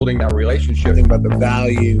building that relationship, about the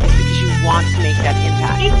value. Because you want to make that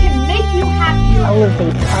impact. It can make you happier.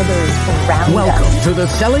 Elevate others around Welcome us. to the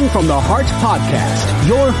Selling from the Heart podcast,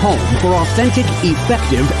 your home for authentic,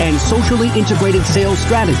 effective, and socially integrated sales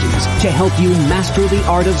strategies to help you master the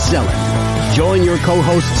art of selling. Join your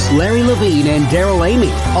co-hosts Larry Levine and Daryl Amy,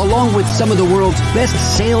 along with some of the world's best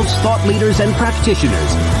sales thought leaders and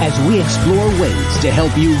practitioners, as we explore ways to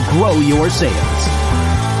help you grow your sales.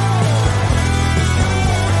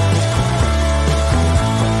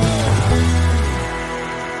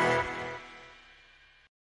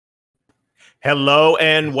 Hello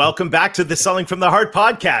and welcome back to the Selling from the Heart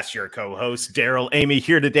podcast. Your co-host Daryl Amy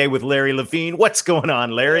here today with Larry Levine. What's going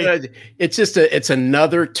on, Larry? It's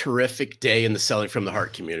another terrific day in the Selling from the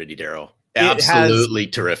Heart community, Daryl. Absolutely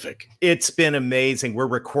terrific. It's been amazing. We're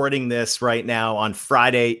recording this right now on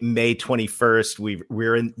Friday, May 21st.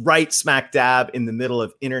 We're in right smack dab in the middle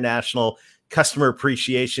of International Customer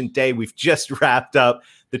Appreciation Day. We've just wrapped up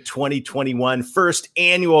the 2021 first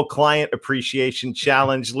annual Client Appreciation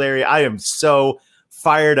Challenge. Larry, I am so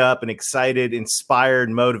fired up and excited, inspired,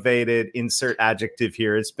 motivated, insert adjective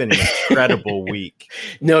here. It's been an incredible week.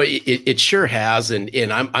 No, it sure has. And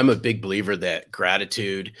I'm a big believer that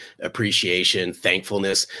gratitude, appreciation,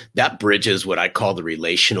 thankfulness, that bridges what I call the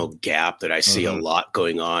relational gap that I see a lot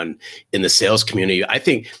going on in the sales community. I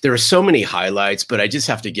think there are so many highlights, but I just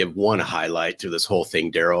have to give one highlight through this whole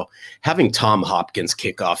thing, Daryl. Having Tom Hopkins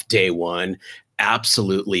kick off day one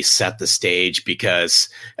absolutely set the stage, because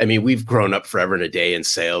I mean, we've grown up forever and a day in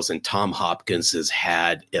sales, and Tom Hopkins has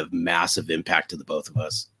had a massive impact to the both of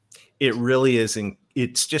us. It really is.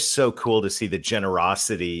 It's just so cool to see the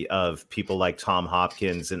generosity of people like Tom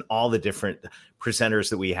Hopkins and all the different presenters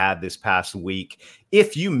that we had this past week.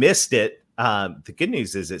 If you missed it, the good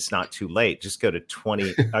news is it's not too late. Just go to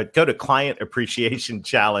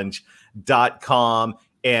clientappreciationchallenge.com.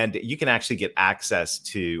 And you can actually get access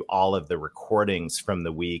to all of the recordings from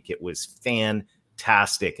the week. It was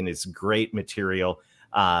fantastic, and it's great material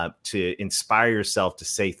to inspire yourself to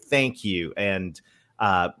say thank you. And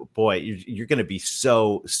boy, you're going to be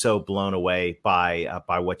so blown away by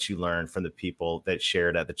what you learned from the people that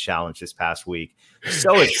shared at the challenge this past week.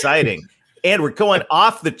 So exciting. And we're going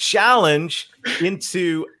off the challenge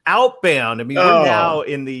into outbound. I mean, we're now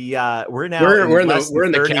in the we're in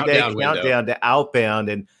the countdown to outbound,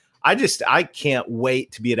 and I can't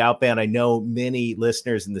wait to be at outbound. I know many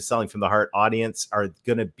listeners in the Selling from the Heart audience are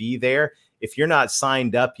going to be there. If you're not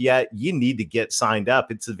signed up yet, you need to get signed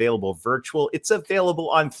up. It's available virtual. It's available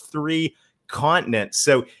on 3 continents.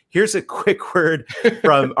 So here's a quick word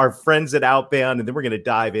from our friends at Outbound, and then we're going to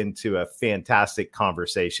dive into a fantastic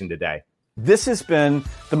conversation today. This has been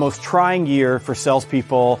the most trying year for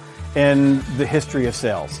salespeople in the history of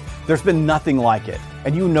sales. There's been nothing like it,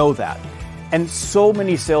 and you know that. And so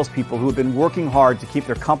many salespeople who have been working hard to keep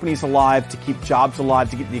their companies alive, to keep jobs alive,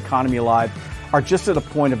 to keep the economy alive, are just at a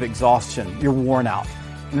point of exhaustion. You're worn out.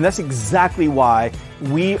 And that's exactly why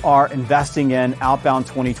we are investing in Outbound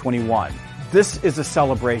 2021. This is a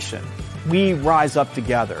celebration. We rise up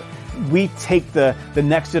together. We take the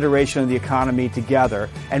next iteration of the economy together,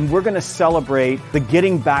 and we're going to celebrate the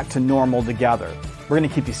getting back to normal together. We're going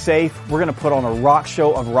to keep you safe. We're going to put on a rock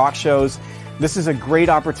show of rock shows. This is a great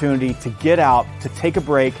opportunity to get out, to take a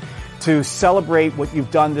break, to celebrate what you've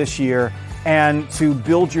done this year, and to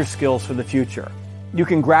build your skills for the future. You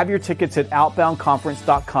can grab your tickets at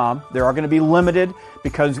outboundconference.com. There are going to be limited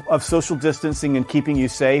because of social distancing and keeping you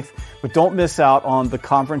safe. But don't miss out on the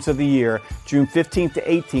conference of the year, June 15th to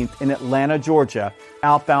 18th in Atlanta, Georgia,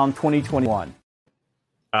 Outbound 2021.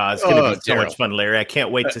 It's going to be so much fun, Larry. I can't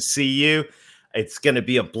wait to see you. It's going to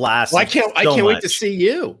be a blast. Well, I can't wait to see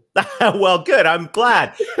you. Well, good. I'm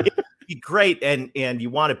glad. It'll be great. And you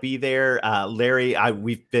want to be there. Larry, I've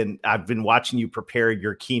been watching you prepare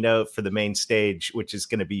your keynote for the main stage, which is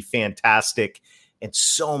going to be fantastic, and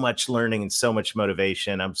so much learning and so much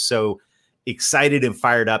motivation. I'm so excited and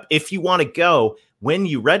fired up. If you want to go, when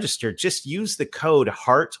you register, just use the code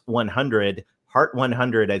HEART100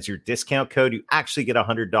 as your discount code. You actually get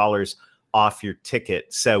 $100 off your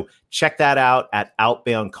ticket. So check that out at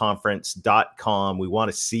outboundconference.com. We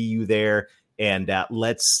want to see you there. And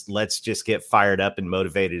let's just get fired up and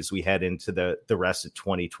motivated as we head into the rest of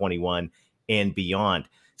 2021 and beyond.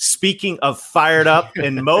 Speaking of fired up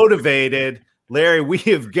and motivated, Larry, we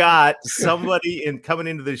have got somebody coming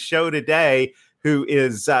into the show today who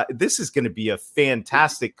is, this is going to be a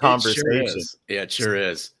fantastic conversation. It sure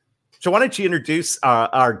is. So why don't you introduce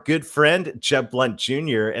our good friend, Jeb Blunt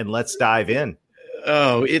Jr., and let's dive in.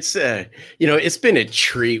 Oh, it's it's been a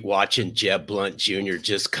treat watching Jeb Blount Jr.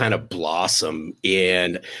 just kind of blossom.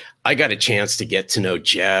 And I got a chance to get to know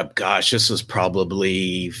Jeb. Gosh, this was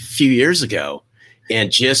probably a few years ago. And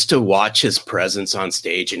just to watch his presence on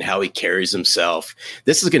stage and how he carries himself,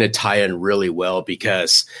 this is going to tie in really well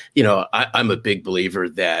because, I'm a big believer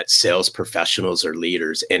that sales professionals are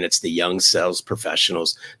leaders, and it's the young sales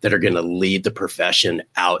professionals that are going to lead the profession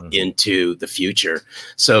out into the future.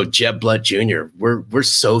 So Jeb Blount Jr., we're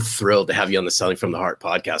so thrilled to have you on the Selling from the Heart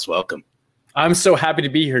podcast. Welcome. I'm so happy to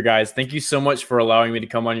be here, guys. Thank you so much for allowing me to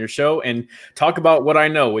come on your show and talk about what I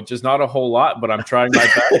know, which is not a whole lot, but I'm trying my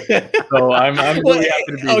best. So I'm really happy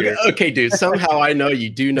to be here. Okay, dude. Somehow I know you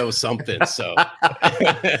do know something. So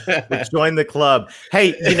join the club.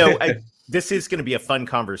 Hey, this is going to be a fun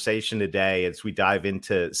conversation today as we dive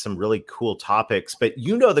into some really cool topics. But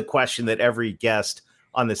the question that every guest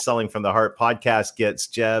on the Selling from the Heart podcast gets,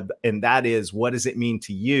 Jeb, and that is, what does it mean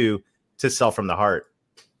to you to sell from the heart?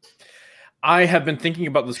 I have been thinking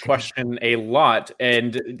about this question a lot,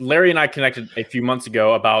 and Larry and I connected a few months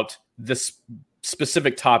ago about this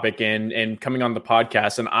specific topic and coming on the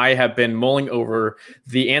podcast, and I have been mulling over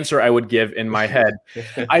the answer I would give in my head.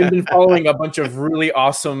 I've been following a bunch of really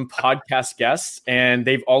awesome podcast guests, and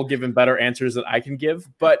they've all given better answers than I can give.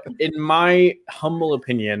 But in my humble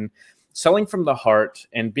opinion, selling from the heart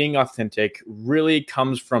and being authentic really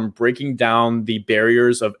comes from breaking down the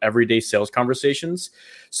barriers of everyday sales conversations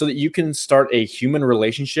so that you can start a human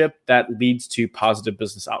relationship that leads to positive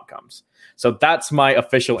business outcomes. So that's my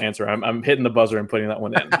official answer. I'm hitting the buzzer and putting that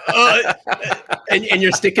one in. And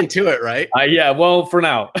you're sticking to it, right? Yeah, well, for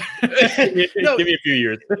now. Give me a few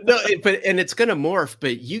years. And it's going to morph,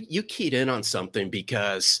 but you keyed in on something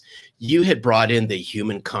because you had brought in the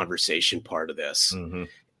human conversation part of this. Mm-hmm.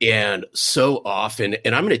 And so often,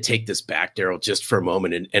 and I'm going to take this back, Daryl, just for a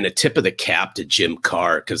moment, and a tip of the cap to Jim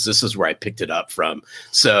Carr, because this is where I picked it up from.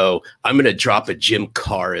 So I'm going to drop a Jim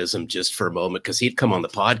Carrism just for a moment, because he'd come on the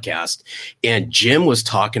podcast, and Jim was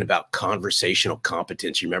talking about conversational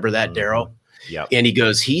competence. You remember that, Daryl? Yeah. And he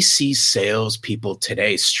goes, he sees salespeople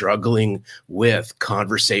today struggling with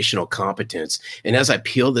conversational competence. And as I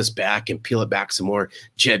peel it back some more,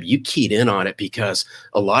 Jeb, you keyed in on it because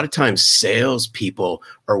a lot of times salespeople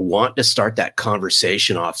are wanting to start that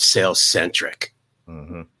conversation off sales-centric.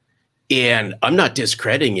 Mm-hmm. And I'm not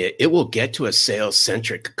discrediting it. It will get to a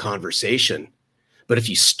sales-centric conversation. But if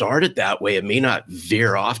you start it that way, it may not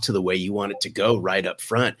veer off to the way you want it to go right up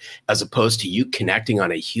front, as opposed to you connecting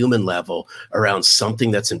on a human level around something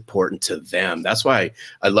that's important to them. That's why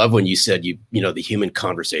I love when you said, the human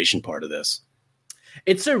conversation part of this.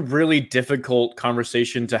 It's a really difficult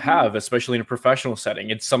conversation to have, especially in a professional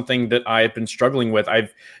setting. It's something that I've been struggling with.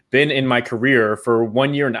 I've been in my career for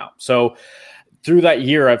 1 year now. So through that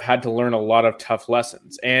year, I've had to learn a lot of tough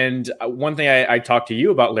lessons. And one thing I talked to you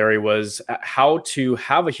about, Larry, was how to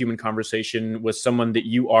have a human conversation with someone that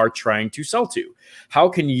you are trying to sell to. How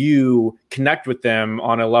can you connect with them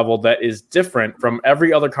on a level that is different from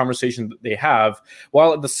every other conversation that they have,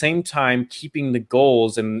 while at the same time keeping the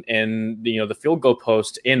goals and the field goal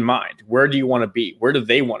post in mind? Where do you want to be? Where do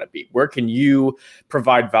they want to be? Where can you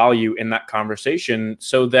provide value in that conversation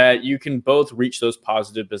so that you can both reach those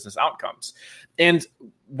positive business outcomes? And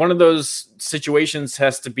one of those situations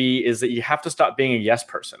is that you have to stop being a yes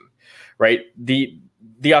person, right? The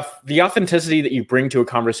authenticity that you bring to a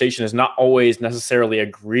conversation is not always necessarily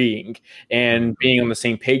agreeing and being on the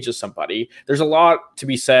same page as somebody. There's a lot to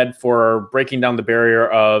be said for breaking down the barrier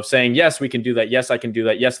of saying, yes, we can do that. Yes, I can do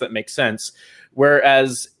that. Yes, that makes sense.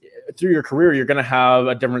 Whereas through your career, you're going to have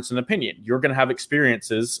a difference in opinion. You're going to have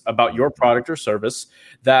experiences about your product or service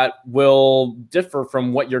that will differ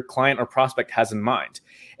from what your client or prospect has in mind.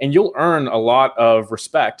 And you'll earn a lot of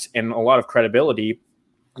respect and a lot of credibility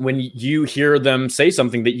when you hear them say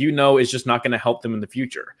something that is just not going to help them in the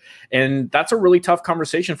future. And that's a really tough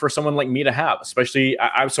conversation for someone like me to have, especially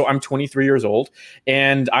I'm 23 years old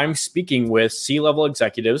and I'm speaking with C-level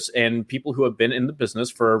executives and people who have been in the business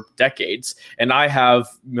for decades. And I have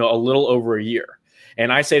a little over a year.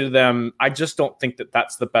 And I say to them, I just don't think that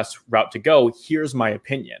that's the best route to go. Here's my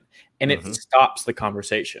opinion. And it stops the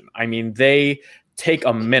conversation. I mean, they take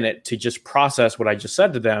a minute to just process what I just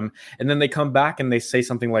said to them. And then they come back and they say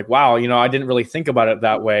something like, wow, I didn't really think about it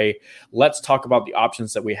that way. Let's talk about the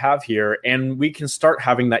options that we have here. And we can start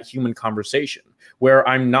having that human conversation where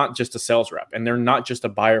I'm not just a sales rep and they're not just a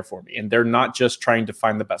buyer for me. And they're not just trying to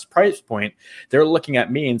find the best price point. They're looking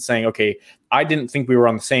at me and saying, okay, I didn't think we were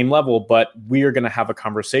on the same level, but we are going to have a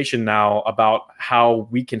conversation now about how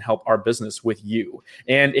we can help our business with you.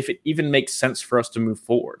 And if it even makes sense for us to move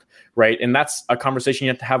forward, right? And that's a conversation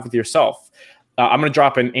you have to have with yourself. I'm going to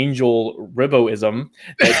drop an Angel Ribboism.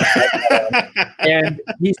 And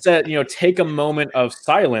he said, take a moment of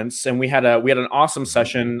silence. And we had an awesome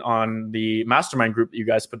session on the mastermind group that you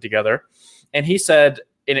guys put together. And he said,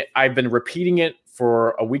 and I've been repeating it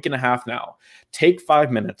for a week and a half now, take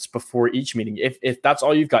 5 minutes before each meeting. If that's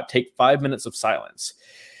all you've got, take 5 minutes of silence.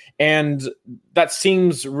 And that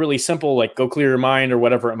seems really simple, like go clear your mind or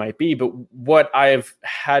whatever it might be. But what I've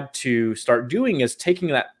had to start doing is taking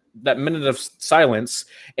that minute of silence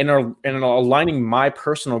and aligning my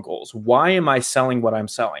personal goals. Why am I selling what I'm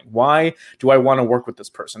selling? Why do I want to work with this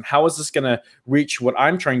person? How is this going to reach what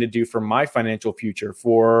I'm trying to do for my financial future,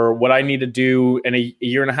 for what I need to do in a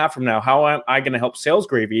year and a half from now? How am I going to help Sales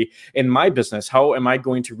Gravy in my business? How am I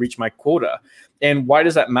going to reach my quota? And why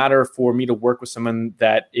does that matter for me to work with someone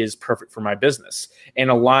that is perfect for my business, and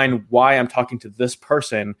align why I'm talking to this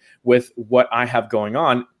person with what I have going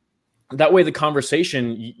on? That way, the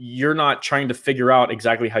conversation, you're not trying to figure out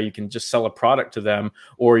exactly how you can just sell a product to them,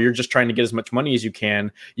 or you're just trying to get as much money as you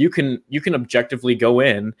can. You can objectively go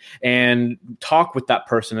in and talk with that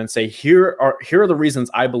person and say, here are the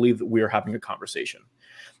reasons I believe that we are having a conversation.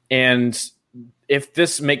 And if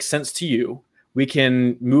this makes sense to you, we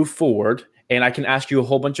can move forward, and I can ask you a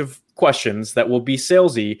whole bunch of questions that will be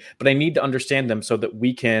salesy, but I need to understand them so that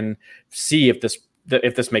we can see if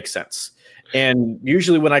this makes sense. And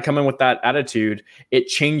usually when I come in with that attitude, it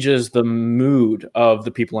changes the mood of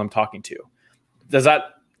the people I'm talking to. Does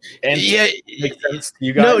that make sense to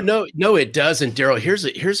you guys? No, it does. And Daryl,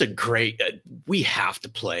 here's a great, we have to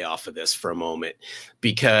play off of this for a moment,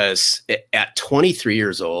 because at 23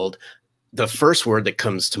 years old, the first word that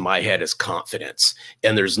comes to my head is confidence.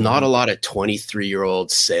 And there's not a lot of 23-year-old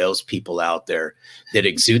salespeople out there that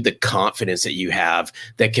exude the confidence that you have,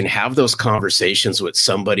 that can have those conversations with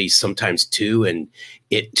somebody sometimes 2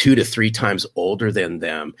 to 3 times older than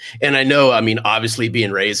them. And I know, obviously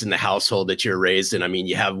being raised in the household that you're raised in,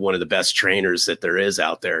 you have one of the best trainers that there is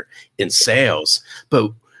out there in sales.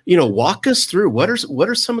 But walk us through what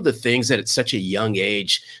are some of the things that at such a young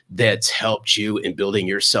age that's helped you in building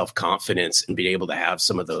your self-confidence and being able to have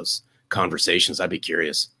some of those conversations? I'd be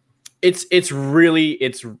curious. It's really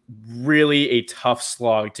a tough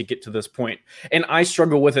slog to get to this point. And I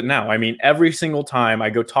struggle with it now. Every single time I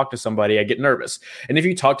go talk to somebody, I get nervous. And if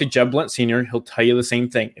you talk to Jeb Blunt Sr., he'll tell you the same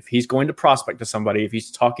thing. If he's going to prospect to somebody, if he's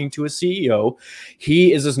talking to a CEO,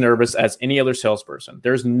 he is as nervous as any other salesperson.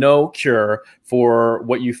 There's no cure for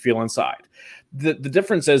what you feel inside. The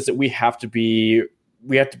difference is that we have to be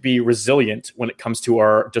resilient when it comes to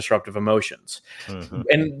our disruptive emotions. Mm-hmm.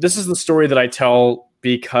 And this is the story that I tell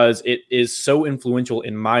because it is so influential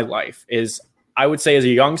in my life. Is I would say as a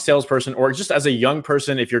young salesperson, or just as a young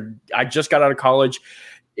person, I just got out of college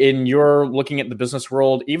and you're looking at the business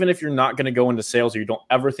world, even if you're not going to go into sales, or you don't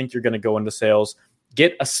ever think you're going to go into sales,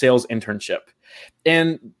 get a sales internship.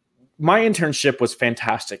 And my internship was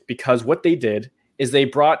fantastic, because what they did is they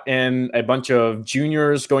brought in a bunch of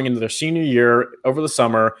juniors going into their senior year over the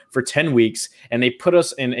summer for 10 weeks, and they put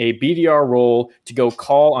us in a BDR role to go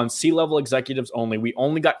call on C-level executives only. We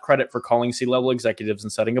only got credit for calling C-level executives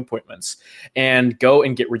and setting appointments, and go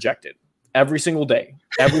and get rejected every single day.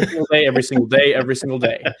 And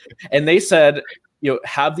they said,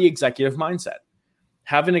 have the executive mindset.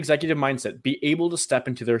 Have an executive mindset, be able to step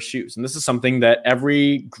into their shoes. And this is something that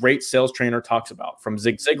every great sales trainer talks about, from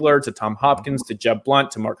Zig Ziglar to Tom Hopkins to Jeb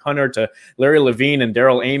Blunt to Mark Hunter to Larry Levine and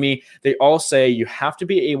Daryl Amy. They all say you have to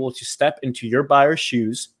be able to step into your buyer's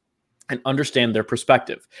shoes and understand their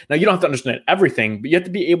perspective. Now, you don't have to understand everything, but you have to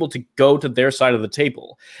be able to go to their side of the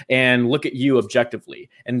table and look at you objectively.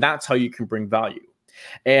 And that's how you can bring value.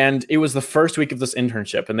 And it was the first week of this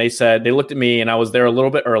internship. And they looked at me, and I was there a little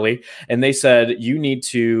bit early, and they said, you need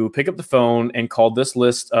to pick up the phone and call this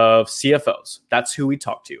list of CFOs. That's who we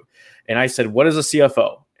talk to. And I said, what is a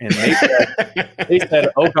CFO? And they said,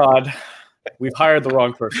 oh God, we've hired the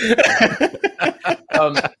wrong person.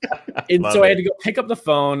 I had to go pick up the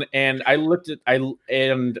phone, and I looked at, I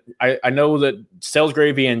know that Sales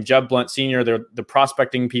Gravy and Jeb Blunt Sr., they're the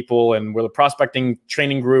prospecting people, and we're the prospecting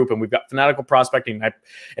training group, and we've got Fanatical Prospecting.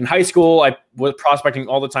 In high school, I was prospecting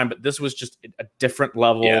all the time, but this was just a different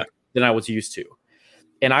level than I was used to.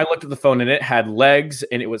 And I looked at the phone, and it had legs,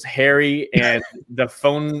 and it was hairy, and the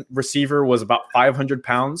phone receiver was about 500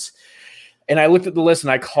 pounds. And I looked at the list,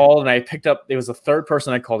 and I called, and I picked up, it was the third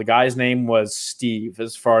person I called. The guy's name was Steve,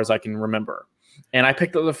 as far as I can remember. And I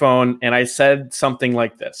picked up the phone, and I said something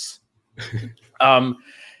like this. Hey, I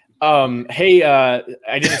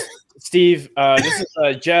didn't Steve, this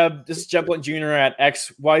is Jeb Blount Jr. at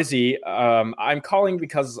XYZ. I'm calling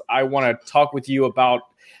because I want to talk with you about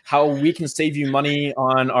how we can save you money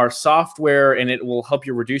on our software and it will help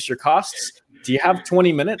you reduce your costs. Do you have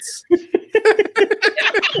 20 minutes?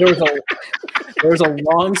 There was a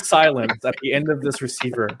long silence at the end of this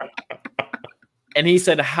receiver. And he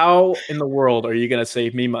said, how in the world are you going to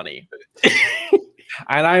save me money?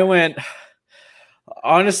 And I went,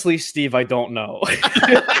 honestly, Steve, I don't know.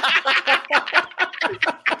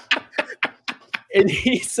 And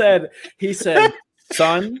he said,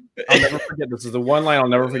 son, I'll never forget. This is the one line I'll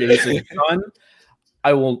never forget. He said, son,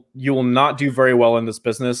 you will not do very well in this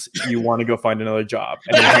business. You want to go find another job.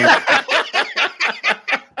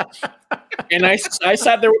 And I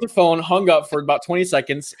sat there with the phone, hung up for about 20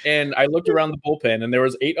 seconds, and I looked around the bullpen, and there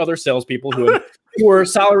was 8 other salespeople who were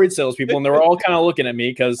salaried salespeople, and they were all kind of looking at me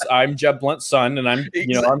because I'm Jeb Blount's son, and I'm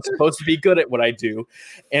supposed to be good at what I do.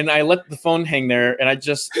 And I let the phone hang there, and I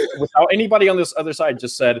just, without anybody on this other side,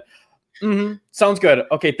 just said, sounds good.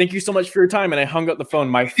 Okay, thank you so much for your time. And I hung up the phone.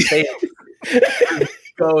 My face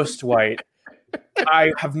ghost white.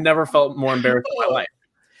 I have never felt more embarrassed in my life.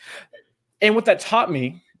 And what that taught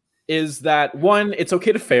me is that, one, it's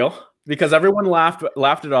okay to fail because everyone laughed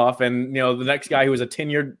it off. And, the next guy who was a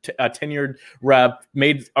tenured rep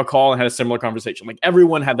made a call and had a similar conversation. Like,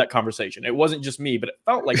 everyone had that conversation. It wasn't just me, but it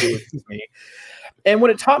felt like it was just me. And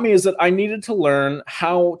what it taught me is that I needed to learn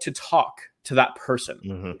how to talk to that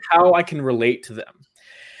person, how I can relate to them.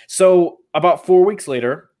 So about 4 weeks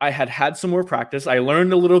later, I had some more practice. I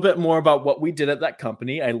learned a little bit more about what we did at that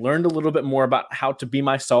company. I learned a little bit more about how to be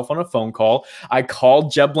myself on a phone call. I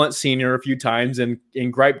called Jeb Blount Sr. a few times and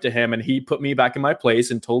griped to him, and he put me back in my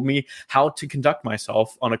place and told me how to conduct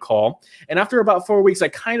myself on a call. And after about 4 weeks, I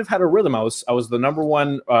kind of had a rhythm. I was the number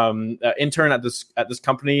one intern at this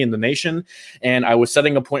company in the nation, and I was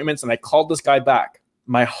setting appointments, and I called this guy back.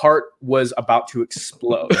 My heart was about to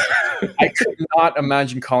explode. I could not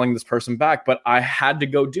imagine calling this person back, but I had to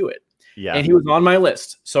go do it. Yeah. And he was on my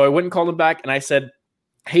list. So I went and called him back, and I said,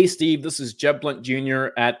 hey, Steve, this is Jeb Blount Jr.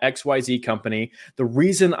 at XYZ Company. The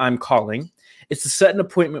reason I'm calling is to set an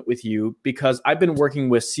appointment with you because I've been working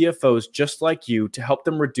with CFOs just like you to help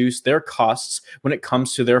them reduce their costs when it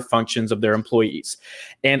comes to their functions of their employees.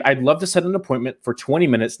 And I'd love to set an appointment for 20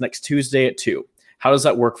 minutes next Tuesday at 2. How does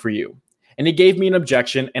that work for you? And he gave me an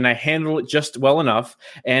objection, and I handled it just well enough.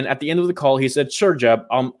 And at the end of the call, he said, sure, Jeb,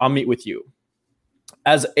 I'll meet with you.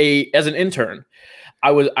 As an intern,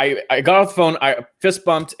 I got off the phone, I fist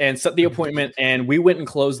bumped and set the appointment, and we went and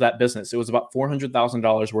closed that business. It was about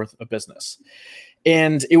 $400,000 worth of business.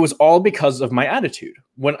 And it was all because of my attitude.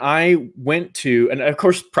 When I went to, and of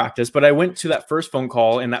course practice, but I went to that first phone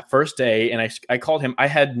call and that first day, and I called him, I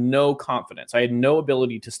had no confidence. I had no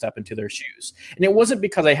ability to step into their shoes. And it wasn't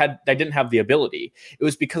because I didn't have the ability. It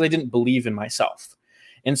was because I didn't believe in myself.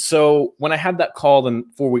 And so when I had that call, then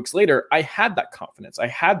 4 weeks later, I had that confidence. I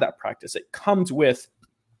had that practice. It comes with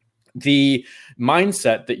the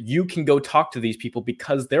mindset that you can go talk to these people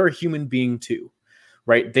because they're a human being too.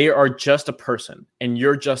 Right? They are just a person, and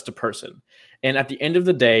you're just a person. And at the end of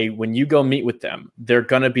the day, when you go meet with them, they're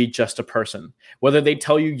going to be just a person. Whether they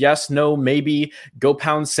tell you yes, no, maybe, go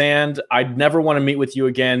pound sand, I'd never want to meet with you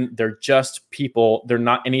again. They're just people. They're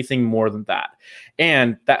not anything more than that.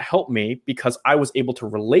 And that helped me because I was able to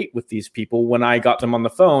relate with these people when I got them on the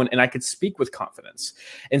phone, and I could speak with confidence.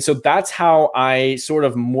 And so that's how I sort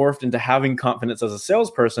of morphed into having confidence as a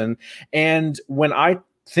salesperson. And when I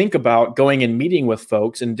think about going and meeting with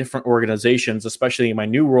folks in different organizations, especially in my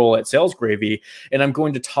new role at Sales Gravy, and I'm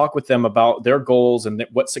going to talk with them about their goals and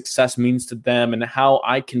what success means to them and how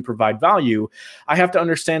I can provide value, I have to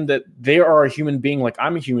understand that they are a human being like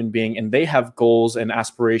I'm a human being, and they have goals and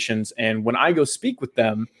aspirations. And when I go speak with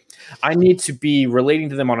them, I need to be relating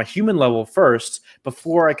to them on a human level first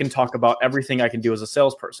before I can talk about everything I can do as a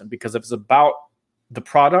salesperson. Because if it's about the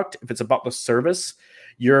product, if it's about the service,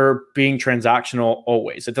 you're being transactional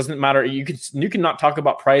always. It doesn't matter. You can not talk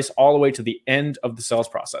about price all the way to the end of the sales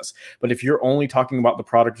process. But if you're only talking about the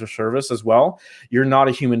product or service as well, you're not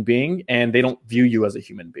a human being, and they don't view you as a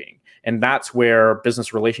human being. And that's where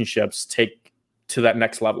business relationships take to that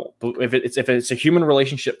next level. But if it's a human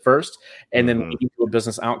relationship first and then leading to a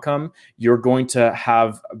business outcome, you're going to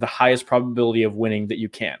have the highest probability of winning that you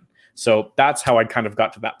can. So that's how I kind of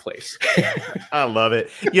got to that place. I love it.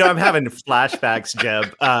 I'm having flashbacks,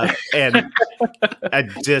 Jeb, and I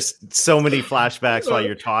just so many flashbacks while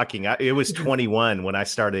you're talking. It was 21 when I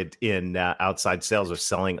started in outside sales or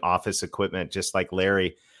selling office equipment, just like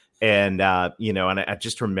Larry. And, and I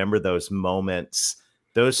just remember those moments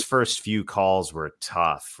those first few calls were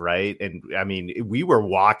tough, right? And I mean, we were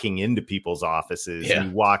walking into people's offices, and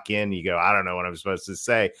you walk in, you go, I don't know what I'm supposed to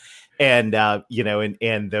say. And,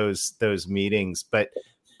 and those meetings,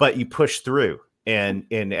 but you push through, and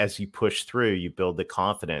as you push through, you build the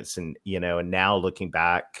confidence. And, and now looking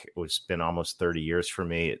back, it's been almost 30 years for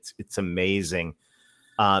me. It's amazing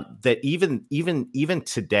that even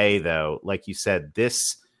today, though, like you said,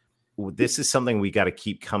 this is something we got to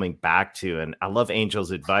keep coming back to. And I love Angel's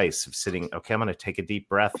advice of sitting, okay, I'm going to take a deep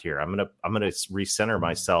breath here. I'm going to recenter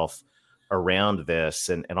myself around this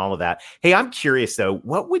and all of that. Hey, I'm curious though,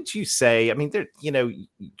 what would you say? I mean,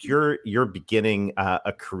 you're beginning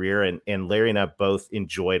a career, and Larry and I both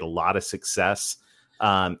enjoyed a lot of success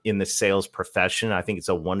in the sales profession. I think it's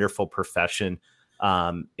a wonderful profession.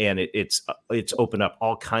 And it's opened up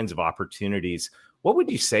all kinds of opportunities. What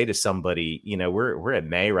would you say to somebody? We're in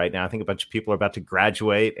May right now. I think a bunch of people are about to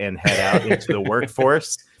graduate and head out into the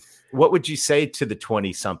workforce. What would you say to the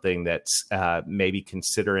 20-something that's maybe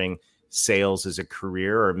considering sales as a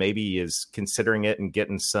career, or maybe is considering it and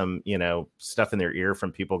getting some, stuff in their ear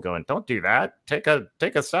from people going, don't do that. Take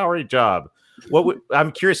a salary job.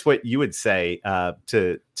 I'm curious what you would say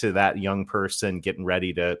to that young person getting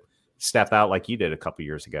ready to step out like you did a couple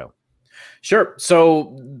years ago. Sure.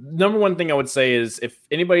 So number one thing I would say is, if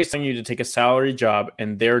anybody's telling you to take a salary job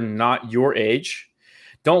and they're not your age,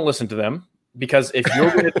 don't listen to them, because if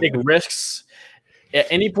you're going to take risks at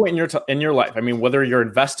any point in your life, I mean, whether you're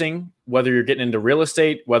investing, whether you're getting into real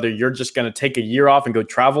estate, whether you're just going to take a year off and go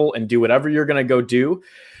travel and do whatever you're going to go do,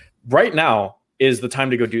 right now is the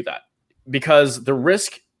time to go do that, because the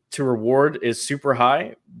risk to reward is super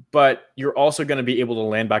high, but you're also going to be able to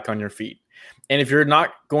land back on your feet. And if you're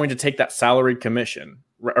not going to take that salary commission,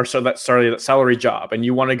 that salary job, and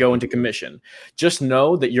you want to go into commission, just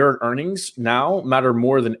know that your earnings now matter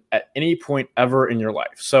more than at any point ever in your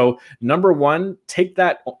life. So number one, take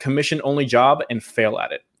that commission only job and fail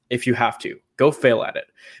at it. If you have to, go fail at it,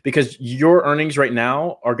 because your earnings right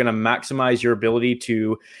now are going to maximize your ability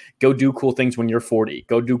to go do cool things when you're 40,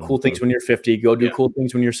 go do cool things when you're 50, go do cool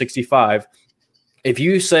things when you're 65. If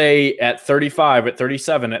you say at 35, at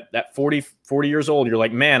 37, at 40 years old, you're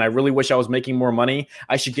like, man, I really wish I was making more money,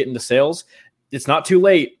 I should get into sales. It's not too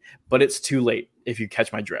late, but it's too late if you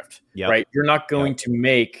catch my drift, right? You're not going to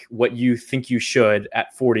make what you think you should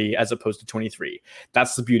at 40 as opposed to 23.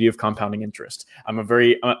 That's the beauty of compounding interest. I'm a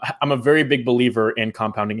very big believer in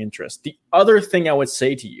compounding interest. The other thing I would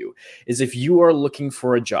say to you is, if you are looking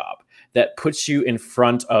for a job that puts you in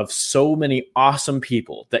front of so many awesome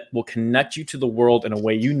people that will connect you to the world in a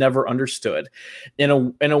way you never understood, in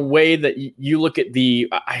a way that you look at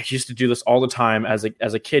I used to do this all the time as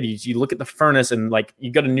a kid. You look at the furnace, and like,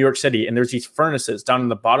 you go to New York City and there's these furnaces down in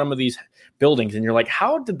the bottom of these buildings, and you're like,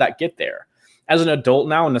 how did that get there? As an adult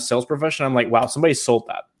now in the sales profession, I'm like, wow, somebody sold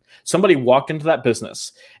that. Somebody walked into that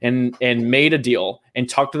business and made a deal and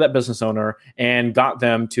talked to that business owner and got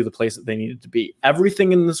them to the place that they needed to be.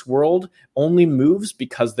 Everything in this world only moves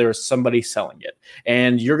because there's somebody selling it.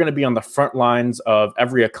 And you're going to be on the front lines of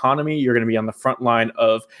every economy. You're going to be on the front line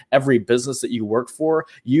of every business that you work for.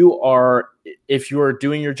 If you are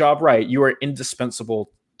doing your job right, you are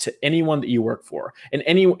indispensable to anyone that you work for, and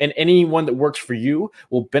anyone that works for you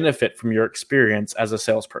will benefit from your experience as a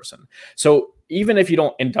salesperson. So even if you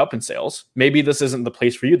don't end up in sales, maybe this isn't the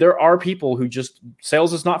place for you. There are people who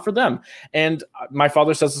sales is not for them. And my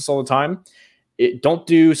father says this all the time. Don't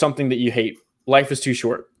do something that you hate. Life is too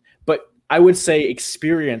short. But I would say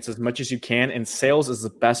experience as much as you can, and sales is the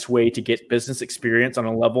best way to get business experience on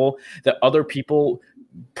a level that other people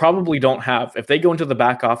probably don't have. If they go into the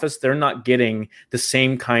back office, they're not getting the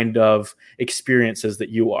same kind of experiences that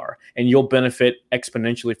you are, and you'll benefit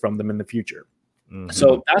exponentially from them in the future. Mm-hmm.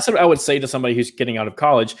 So that's what I would say to somebody who's getting out of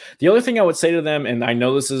college. The other thing I would say to them, and I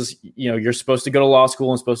know this is, you're supposed to go to law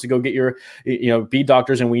school and supposed to go get your, be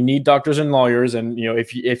doctors, and we need doctors and lawyers. And,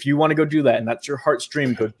 if you want to go do that and that's your heart's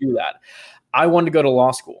dream, go do that. I wanted to go to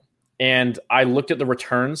law school. And I looked at the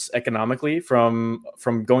returns economically from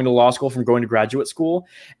going to law school, from going to graduate school.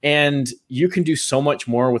 And you can do so much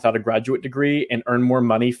more without a graduate degree and earn more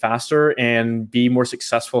money faster and be more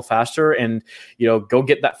successful faster. And, go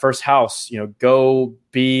get that first house, go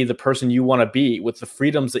be the person you want to be with the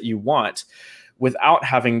freedoms that you want, without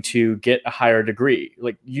having to get a higher degree.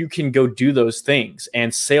 Like, you can go do those things,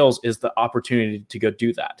 and sales is the opportunity to go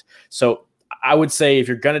do that. So I would say, if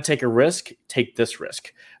you're going to take a risk, take this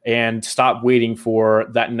risk, and stop waiting for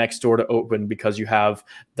that next door to open because you have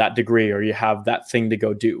that degree or you have that thing to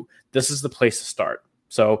go do. This is the place to start.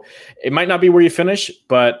 So it might not be where you finish,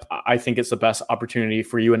 but I think it's the best opportunity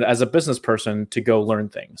for you and as a business person to go learn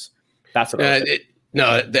things. That's what I would say.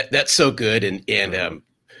 No, that's so good. And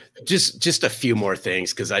just a few more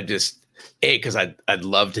things, because I'd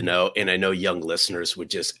love to know, and I know young listeners would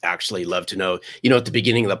just actually love to know. At the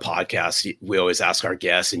beginning of the podcast, we always ask our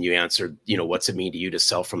guests, and you answered, what's it mean to you to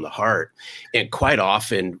sell from the heart? And quite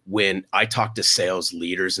often when I talk to sales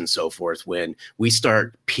leaders and so forth, when we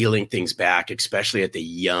start peeling things back, especially at the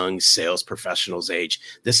young sales professionals age,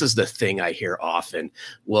 this is the thing I hear often.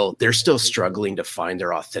 Well, they're still struggling to find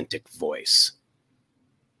their authentic voice.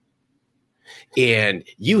 And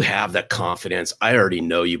you have that confidence. I already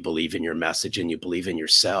know you believe in your message and you believe in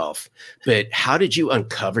yourself, but how did you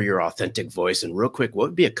uncover your authentic voice? And real quick, what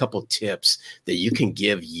would be a couple tips that you can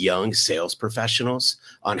give young sales professionals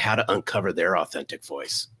on how to uncover their authentic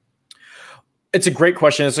voice? It's a great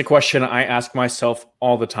question. It's a question I ask myself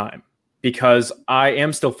all the time, because I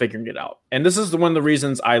am still figuring it out. And this is one of the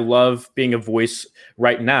reasons I love being a voice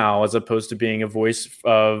right now, as opposed to being a voice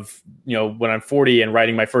of, when I'm 40 and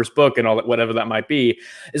writing my first book and all that, whatever that might be,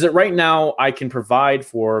 is that right now I can provide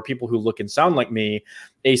for people who look and sound like me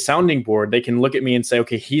a sounding board. They can look at me and say,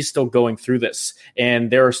 okay, he's still going through this,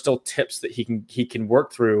 and there are still tips that he can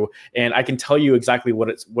work through. And I can tell you exactly what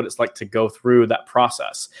it's like to go through that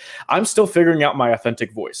process. I'm still figuring out my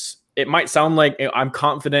authentic voice. It might sound like I'm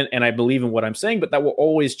confident and I believe in what I'm saying, but that will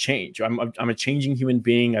always change. I'm a changing human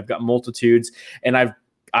being. I've got multitudes, and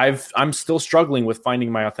I'm still struggling with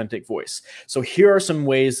finding my authentic voice. So here are some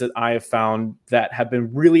ways that I have found that have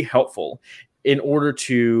been really helpful in order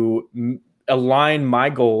to align my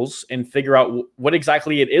goals and figure out what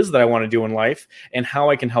exactly it is that I want to do in life and how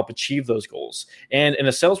I can help achieve those goals. And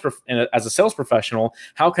as a sales professional,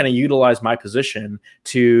 how can I utilize my position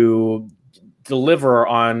to deliver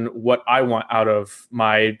on what I want out of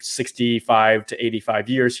my 65 to 85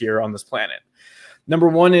 years here on this planet? Number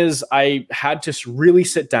one is I had to really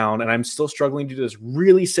sit down, and I'm still struggling to do this,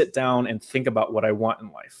 really sit down and think about what I want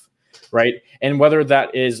in life. Right. And whether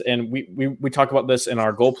that is, and we talk about this in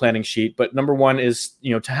our goal planning sheet, but number one is,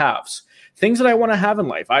 to haves, things that I want to have in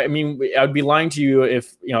life. I mean, I'd be lying to you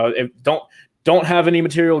if don't have any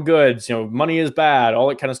material goods, money is bad, all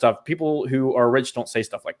that kind of stuff. People who are rich don't say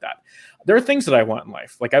stuff like that. There are things that I want in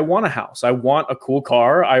life. Like I want a house. I want a cool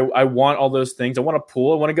car. I want all those things. I want a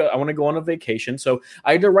pool. I want to go on a vacation. So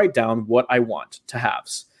I had to write down what I want to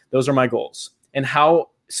haves. Those are my goals, and how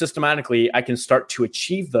systematically I can start to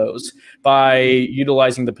achieve those by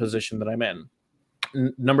utilizing the position that I'm in.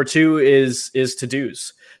 Number two is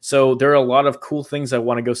to-dos. So there are a lot of cool things I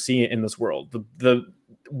want to go see in this world. The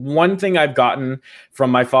one thing I've gotten from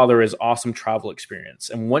my father is awesome travel experience.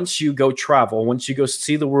 And once you go travel, once you go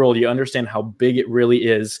see the world, you understand how big it really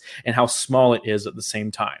is and how small it is at the same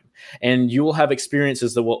time. And you will have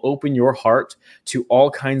experiences that will open your heart to all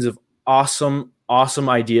kinds of awesome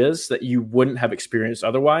ideas that you wouldn't have experienced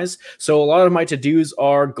otherwise. So a lot of my to-dos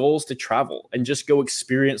are goals to travel and just go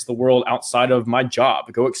experience the world outside of my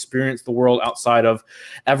job, go experience the world outside of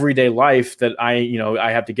everyday life that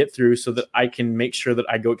I have to get through, so that I can make sure that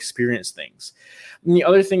I go experience things. And the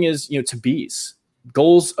other thing is, to-bes.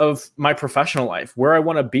 Goals of my professional life, where I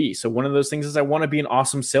want to be. So one of those things is I want to be an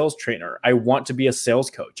awesome sales trainer. I want to be a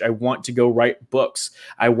sales coach. I want to go write books.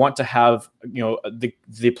 I want to have,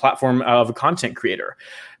 the platform of a content creator.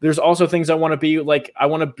 There's also things I want to be like. I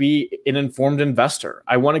want to be an informed investor.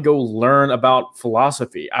 I want to go learn about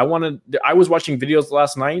philosophy. I was watching videos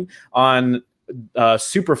last night on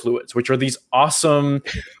superfluids, which are these awesome,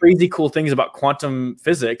 crazy cool things about quantum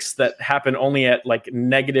physics that happen only at like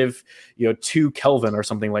negative, 2 Kelvin or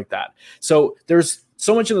something like that. So there's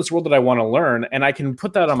so much in this world that I want to learn, and I can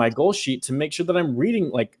put that on my goal sheet to make sure that I'm reading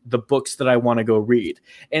like the books that I want to go read.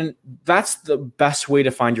 And that's the best way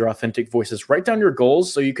to find your authentic voices. Write down your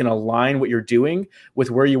goals so you can align what you're doing with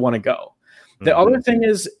where you want to go. The other thing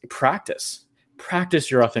is practice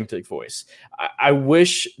your authentic voice. I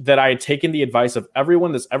wish that I had taken the advice of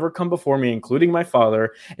everyone that's ever come before me, including my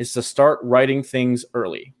father, is to start writing things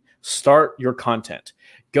early. Start your content.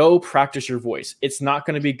 Go practice your voice. It's not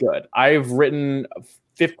going to be good. I've written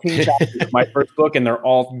 15 chapters of my first book, and they're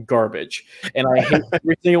all garbage. And I hate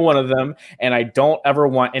every single one of them, and I don't ever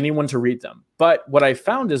want anyone to read them. But what I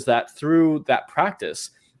found is that through that practice,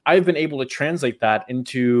 I've been able to translate that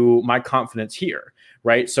into my confidence here,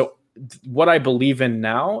 right? So what I believe in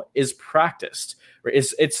now is practiced.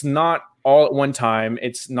 It's not all at one time.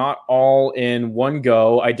 It's not all in one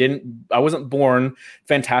go. I wasn't born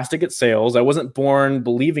fantastic at sales. I wasn't born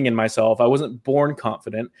believing in myself. I wasn't born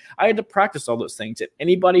confident. I had to practice all those things. And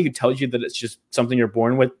anybody who tells you that it's just something you're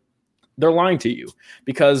born with, they're lying to you,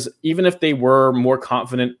 because even if they were more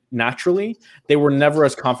confident naturally, they were never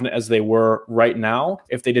as confident as they were right now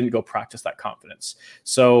if they didn't go practice that confidence.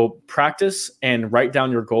 So practice and write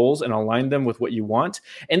down your goals and align them with what you want,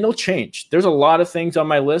 and they'll change. There's a lot of things on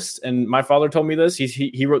my list, and my father told me this.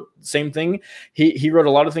 He wrote the same thing. He wrote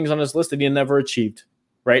a lot of things on his list that he never achieved,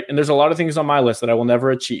 right? And there's a lot of things on my list that I will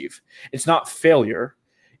never achieve. It's not failure.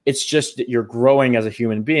 It's just that you're growing as a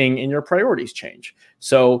human being and your priorities change.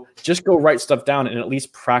 So just go write stuff down and at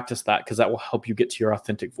least practice that, because that will help you get to your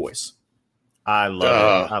authentic voice. I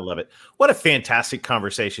love it. I love it. What a fantastic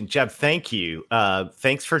conversation. Jeb, thank you.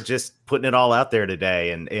 Thanks for just putting it all out there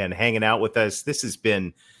today and hanging out with us. This has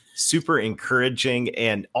been super encouraging.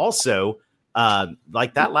 And also,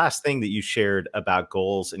 like that last thing that you shared about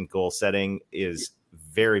goals and goal setting is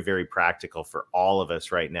very, very practical for all of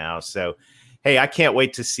us right now. So, hey, I can't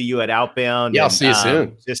wait to see you at Outbound. Yeah, I'll see you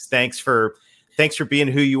soon. Just thanks for being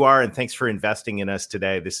who you are, and thanks for investing in us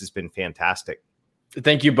today. This has been fantastic.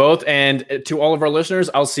 Thank you both. And to all of our listeners,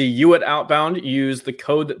 I'll see you at Outbound. Use the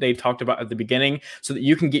code that they talked about at the beginning so that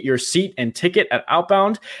you can get your seat and ticket at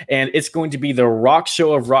Outbound. And it's going to be the rock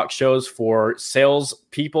show of rock shows for sales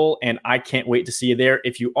people. And I can't wait to see you there.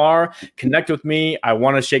 If you are, connect with me. I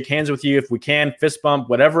want to shake hands with you if we can, fist bump,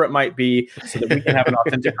 whatever it might be, so that we can have an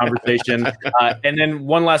authentic conversation. And then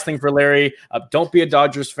one last thing for Larry, don't be a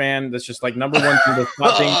Dodgers fan. That's just like number one thing.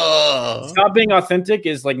 Stop being authentic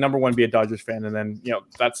is like number one, be a Dodgers fan. And then,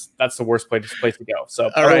 that's the worst place to go.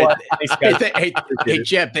 So, all right. Thanks, guys. Hey,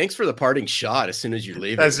 Jeb, thanks for the parting shot as soon as you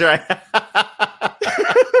leave. That's right.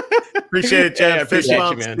 Appreciate it, Jeb. Fish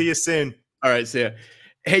bumps. See you soon. All right. See ya.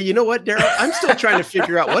 Hey, you know what, Daryl? I'm still trying to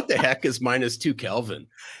figure out what the heck is -2 Kelvin.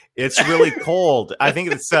 It's really cold. I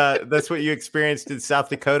think it's that's what you experienced in South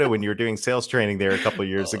Dakota when you were doing sales training there a couple of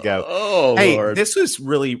years ago. Hey, Lord. This was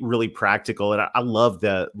really, really practical, and I love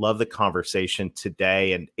the conversation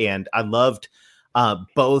today, and I loved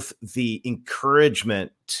both the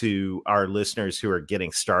encouragement to our listeners who are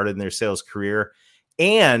getting started in their sales career,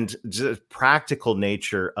 and just practical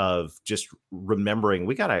nature of just remembering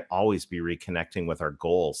we got to always be reconnecting with our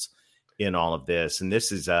goals in all of this. And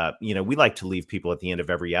this is, we like to leave people at the end of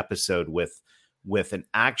every episode with an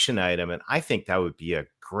action item. And I think that would be a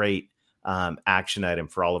great action item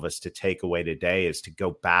for all of us to take away today, is to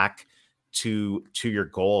go back to your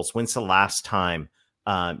goals. When's the last time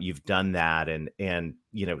you've done that? And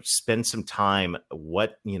spend some time.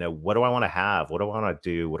 What do I want to have? What do I want to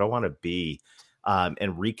do? What do I want to be? And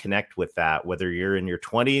reconnect with that, whether you're in your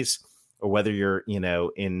 20s or whether you're,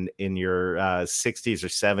 in your 60s or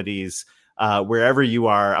 70s, wherever you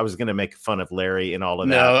are. I was going to make fun of Larry and all of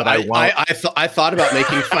that. No, but I thought about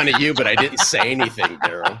making fun of you, but I didn't say anything,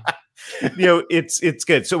 Daryl. It's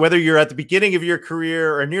good. So whether you're at the beginning of your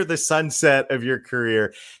career or near the sunset of your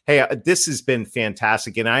career, hey, this has been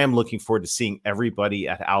fantastic. And I am looking forward to seeing everybody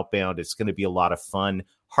at Outbound. It's going to be a lot of fun.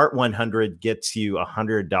 Heart 100 gets you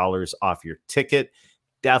 $100 off your ticket.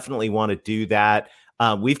 Definitely want to do that.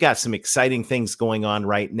 We've got some exciting things going on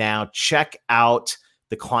right now. Check out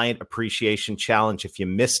the Client Appreciation Challenge. If you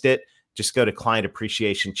missed it, just go to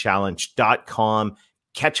clientappreciationchallenge.com.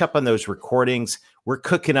 Catch up on those recordings. We're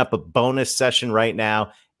cooking up a bonus session right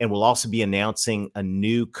now, and we'll also be announcing a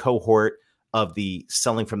new cohort of the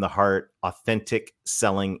Selling from the Heart Authentic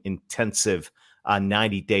Selling Intensive,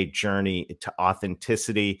 90-day journey to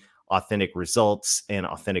authenticity, authentic results, and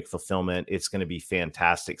authentic fulfillment. It's going to be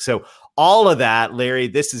fantastic. So all of that, Larry,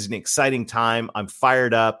 this is an exciting time. I'm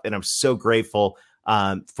fired up, and I'm so grateful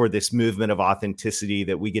for this movement of authenticity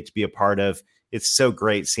that we get to be a part of. It's so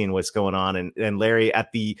great seeing what's going on. And Larry, at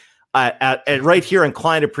right here on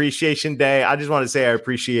Client Appreciation Day, I just want to say I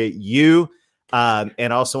appreciate you.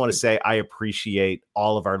 And also want to say I appreciate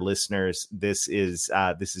all of our listeners. This is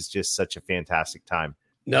just such a fantastic time.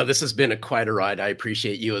 No, this has been quite a ride. I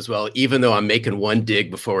appreciate you as well, even though I'm making one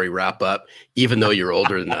dig before we wrap up, even though you're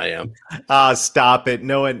older than I am. Stop it.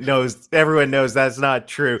 No one knows. Everyone knows that's not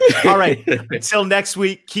true. All right. Until next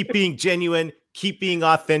week, keep being genuine, keep being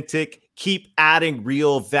authentic, keep adding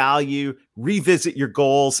real value, revisit your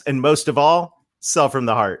goals, and most of all, sell from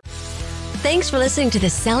the heart. Thanks for listening to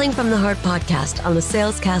the Selling from the Heart podcast on the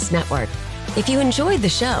Salescast Network. If you enjoyed the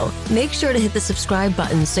show, make sure to hit the subscribe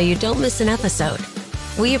button so you don't miss an episode.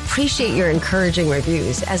 We appreciate your encouraging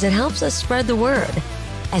reviews as it helps us spread the word.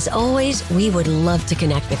 As always, we would love to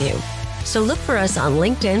connect with you. So look for us on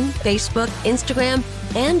LinkedIn, Facebook, Instagram,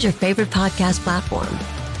 and your favorite podcast platform.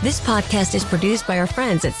 This podcast is produced by our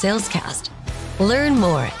friends at Salescast. Learn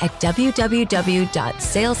more at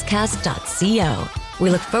www.salescast.co. We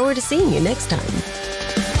look forward to seeing you next time.